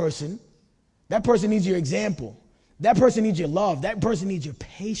pride person, that person needs your example. That person needs your love. That person needs your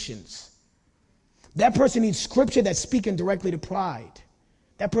patience. That person needs scripture that's speaking directly to pride.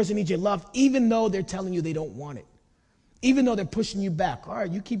 That person needs your love, even though they're telling you they don't want it. Even though they're pushing you back. All right,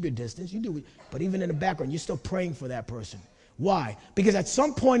 you keep your distance, you do it. But even in the background, you're still praying for that person. Why? Because at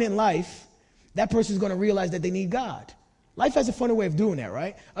some point in life, that person's going to realize that they need God. Life has a funny way of doing that,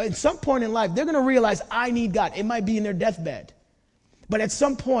 right? At some point in life, they're going to realize, I need God. It might be in their deathbed. But at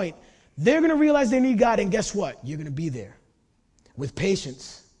some point, they're going to realize they need God, and guess what? You're going to be there with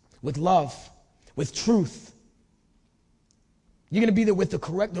patience, with love, with truth. You're going to be there with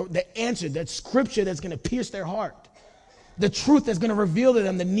the answer, that scripture that's going to pierce their heart. The truth that's going to reveal to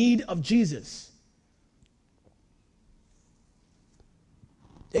them the need of Jesus.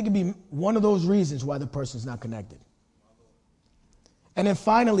 It could be one of those reasons why the person's not connected. And then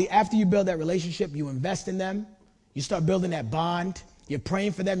finally, after you build that relationship, you invest in them, you start building that bond, You're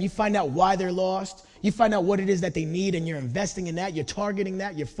praying for them. You find out why they're lost. You find out what it is that they need, and you're investing in that. You're targeting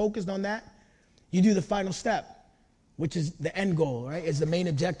that. You're focused on that. You do the final step, which is the end goal, right? It's the main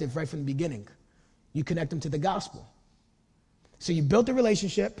objective right from the beginning. You connect them to the gospel. So you built a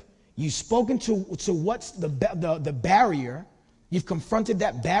relationship. You've spoken to what's the barrier. You've confronted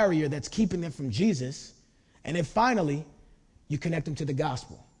that barrier that's keeping them from Jesus. And then finally, you connect them to the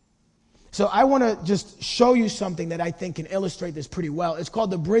gospel. So I want to just show you something that I think can illustrate this pretty well. It's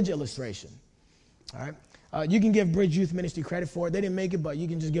called the bridge illustration. All right. You can give Bridge Youth Ministry credit for it. They didn't make it, but you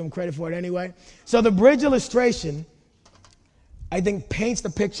can just give them credit for it anyway. So the bridge illustration, I think, paints the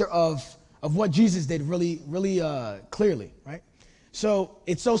picture of what Jesus did really, really clearly, right? So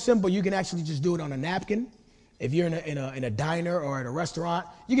it's so simple, you can actually just do it on a napkin. If you're in a diner or at a restaurant,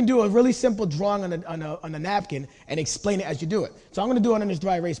 you can do a really simple drawing on a napkin and explain it as you do it. So I'm going to do it on this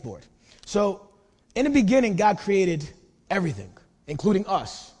dry erase board. So in the beginning, God created everything, including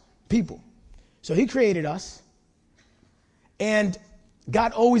us, people. So he created us, and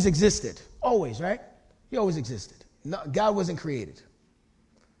God always existed. Always, right? He always existed. No, God wasn't created.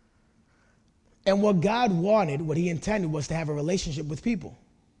 And what God wanted, what he intended, was to have a relationship with people.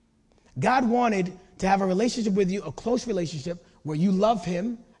 God wanted to have a relationship with you, a close relationship, where you love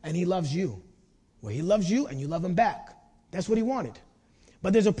him and he loves you. Where he loves you and you love him back. That's what he wanted.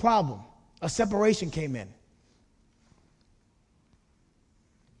 But there's a problem. A separation came in.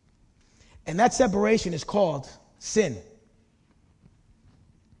 And that separation is called sin.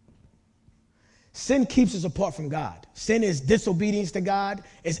 Sin keeps us apart from God. Sin is disobedience to God.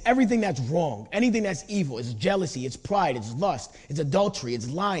 It's everything that's wrong, anything that's evil. It's jealousy, it's pride, it's lust, it's adultery, it's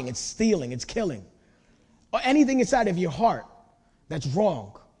lying, it's stealing, it's killing. Or anything inside of your heart that's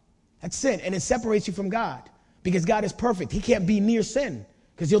wrong. That's sin. And it separates you from God because God is perfect. He can't be near sin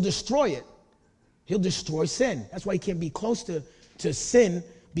because he'll destroy it. He'll destroy sin. That's why he can't be close to sin,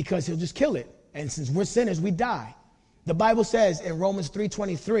 because he'll just kill it. And since we're sinners, we die. The Bible says in Romans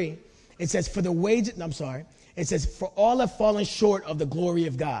 3:23, it says, it says, for all have fallen short of the glory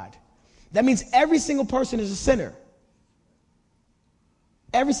of God. That means every single person is a sinner.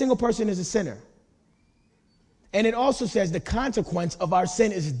 Every single person is a sinner. And it also says the consequence of our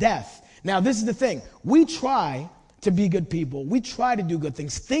sin is death. Now, this is the thing. We try to be good people. We try to do good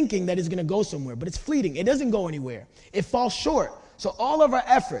things, thinking that it's going to go somewhere, but it's fleeting. It doesn't go anywhere. It falls short. So all of our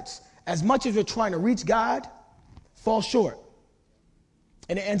efforts, as much as we're trying to reach God, fall short.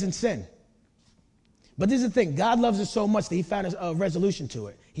 And it ends in sin. But this is the thing. God loves us so much that he found a resolution to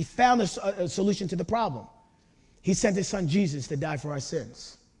it. He found a solution to the problem. He sent his son Jesus to die for our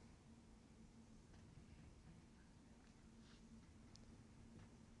sins.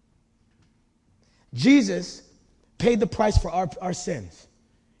 Jesus paid the price for our sins.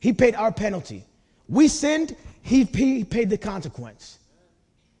 He paid our penalty. We sinned, he paid the consequence.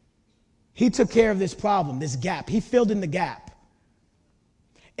 He took care of this problem, this gap. He filled in the gap.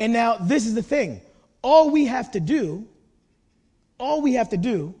 And now this is the thing. All we have to do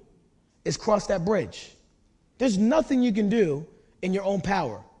is cross that bridge. There's nothing you can do in your own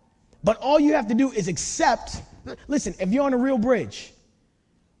power. But all you have to do is accept. Listen, if you're on a real bridge,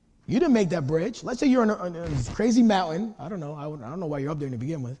 you didn't make that bridge. Let's say you're on this crazy mountain. I don't know. I don't know why you're up there to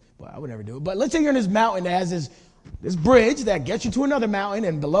begin with, but I would never do it. But let's say you're in this mountain that has this bridge that gets you to another mountain,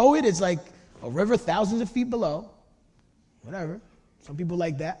 and below it is like a river thousands of feet below. Whatever. Some people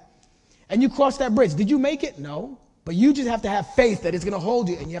like that. And you cross that bridge. Did you make it? No. But you just have to have faith that it's going to hold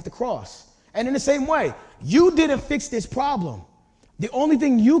you, and you have to cross. And in the same way, you didn't fix this problem. The only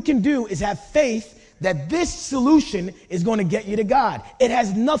thing you can do is have faith that this solution is going to get you to God. It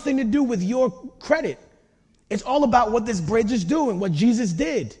has nothing to do with your credit. It's all about what this bridge is doing, what Jesus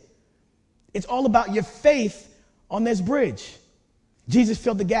did. It's all about your faith on this bridge. Jesus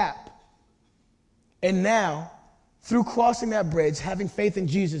filled the gap. And now, through crossing that bridge, having faith in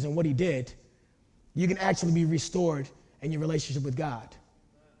Jesus and what he did, you can actually be restored in your relationship with God.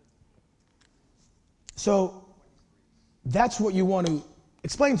 So that's what you want to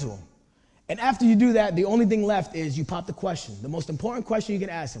explain to him. And after you do that, the only thing left is you pop the question. The most important question you can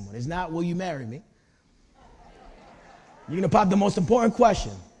ask someone is not, will you marry me? You're going to pop the most important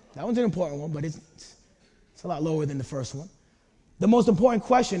question. That one's an important one, but it's a lot lower than the first one. The most important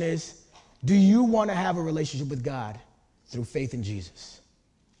question is, do you want to have a relationship with God through faith in Jesus?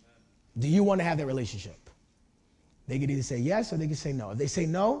 Do you want to have that relationship? They could either say yes or they could say no. If they say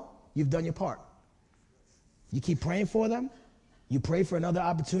no, you've done your part. You keep praying for them. You pray for another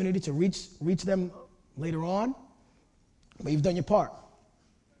opportunity to reach them later on, but you've done your part.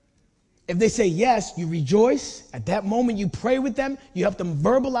 If they say yes, you rejoice. At that moment, you pray with them. You help them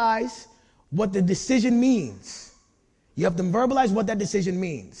verbalize what the decision means. You have to verbalize what that decision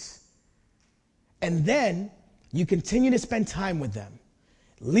means. And then you continue to spend time with them,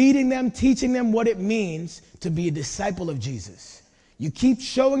 leading them, teaching them what it means to be a disciple of Jesus. You keep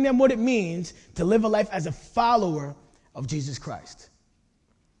showing them what it means to live a life as a follower of Jesus Christ.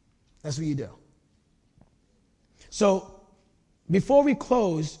 That's what you do. So before we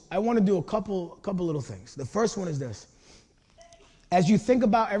close, I want to do a couple little things. The first one is this. As you think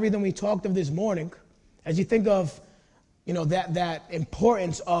about everything we talked of this morning, as you think of, that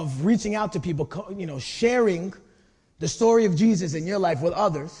importance of reaching out to people, sharing the story of Jesus in your life with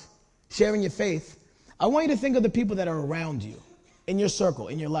others, sharing your faith, I want you to think of the people that are around you, in your circle,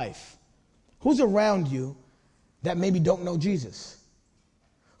 in your life. Who's around you that maybe don't know Jesus?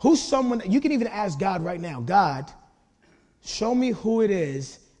 Who's someone, you can even ask God right now, God, show me who it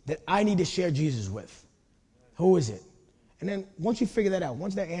is that I need to share Jesus with. Who is it? And then once you figure that out,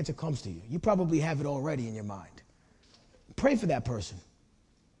 once that answer comes to you, you probably have it already in your mind. Pray for that person.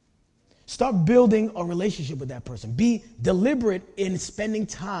 Start building a relationship with that person. Be deliberate in spending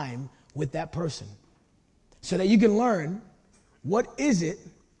time with that person so that you can learn what is it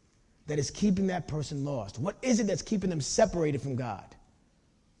that is keeping that person lost? What is it that's keeping them separated from God?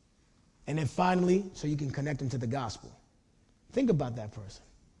 And then finally, so you can connect them to the gospel. Think about that person,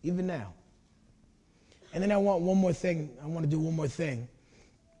 even now. And then I want one more thing. I want to do one more thing.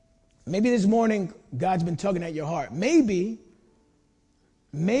 Maybe this morning, God's been tugging at your heart. Maybe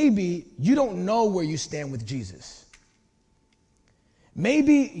you don't know where you stand with Jesus.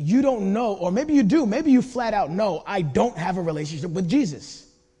 Maybe you don't know, or maybe you do. Maybe you flat out know, I don't have a relationship with Jesus.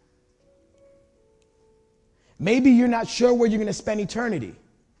 Maybe you're not sure where you're going to spend eternity.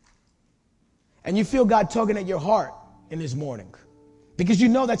 And you feel God tugging at your heart in this morning because you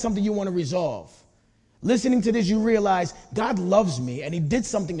know that's something you want to resolve. Listening to this, you realize God loves me and he did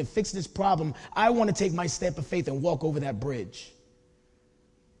something to fix this problem. I want to take my step of faith and walk over that bridge.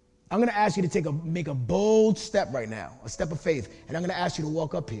 I'm going to ask you to make a bold step right now, a step of faith, and I'm going to ask you to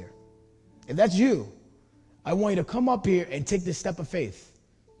walk up here. If that's you, I want you to come up here and take this step of faith.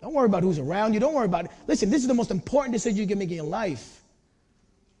 Don't worry about who's around you. Don't worry about it. Listen, this is the most important decision you can make in your life.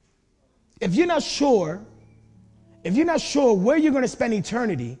 If you're not sure where you're going to spend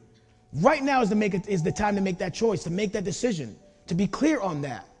eternity, right now is the time to make that choice, to make that decision, to be clear on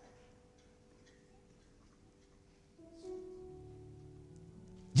that.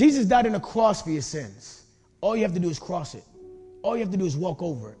 Jesus died on a cross for your sins. All you have to do is cross it. All you have to do is walk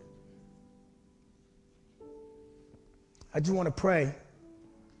over it. I just want to pray.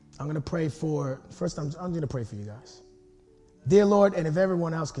 I'm going to pray for, first I'm going to pray for you guys. Dear Lord, and if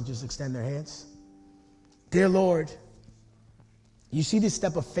everyone else could just extend their hands. Dear Lord, you see this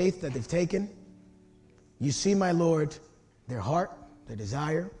step of faith that they've taken. You see, my Lord, their heart, their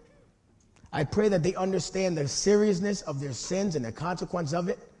desire. I pray that they understand the seriousness of their sins and the consequence of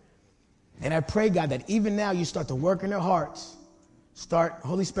it. And I pray, God, that even now you start to work in their hearts.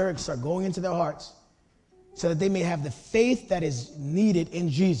 Holy Spirit, start going into their hearts so that they may have the faith that is needed in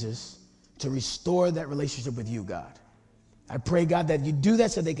Jesus to restore that relationship with you, God. I pray, God, that you do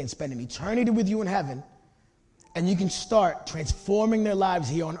that so they can spend an eternity with you in heaven and you can start transforming their lives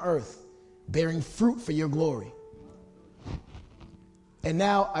here on earth, bearing fruit for your glory. And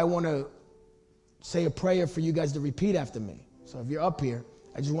now I want to say a prayer for you guys to repeat after me. So if you're up here,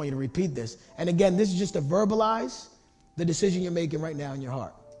 I just want you to repeat this. And again, this is just to verbalize the decision you're making right now in your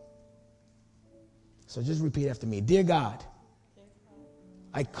heart. So just repeat after me. Dear God,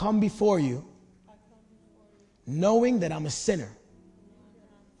 I come before you knowing that I'm a sinner,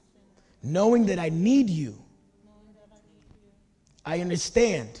 knowing that I need you. I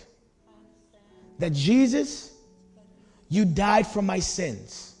understand that Jesus, you died for my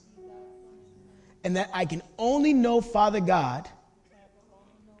sins, and that I can only know Father God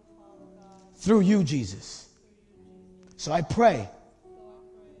through you, Jesus. So I pray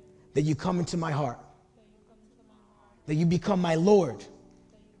that you come into my heart, that you become my Lord,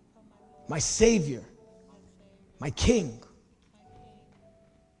 my Savior, my King,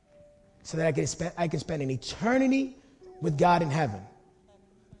 so that I can spend an eternity with God in heaven.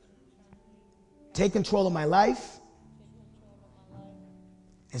 Take control of my life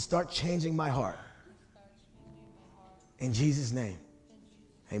and start changing my heart. In Jesus' name,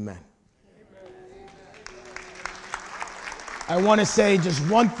 amen. I want to say just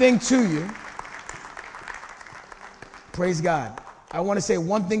one thing to you. Praise God. I want to say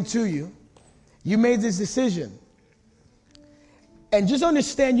one thing to you. You made this decision. And just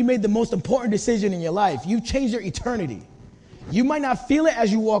understand you made the most important decision in your life. You changed your eternity. You might not feel it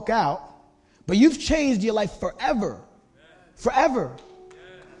as you walk out, but you've changed your life forever. Forever.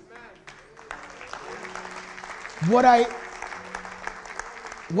 What I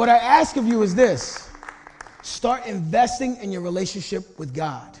ask of you is this. Start investing in your relationship with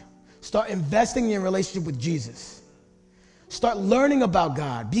God. Start investing in your relationship with Jesus. Start learning about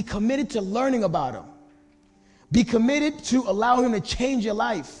God. Be committed to learning about him. Be committed to allow him to change your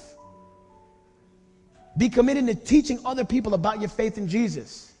life. Be committed to teaching other people about your faith in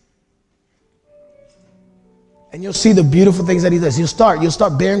Jesus. And you'll see the beautiful things that he does. You'll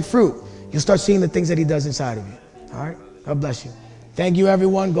start bearing fruit. You'll start seeing the things that he does inside of you. All right? God bless you. Thank you,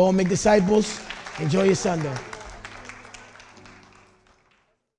 everyone. Go and make disciples. Enjoy your Sunday.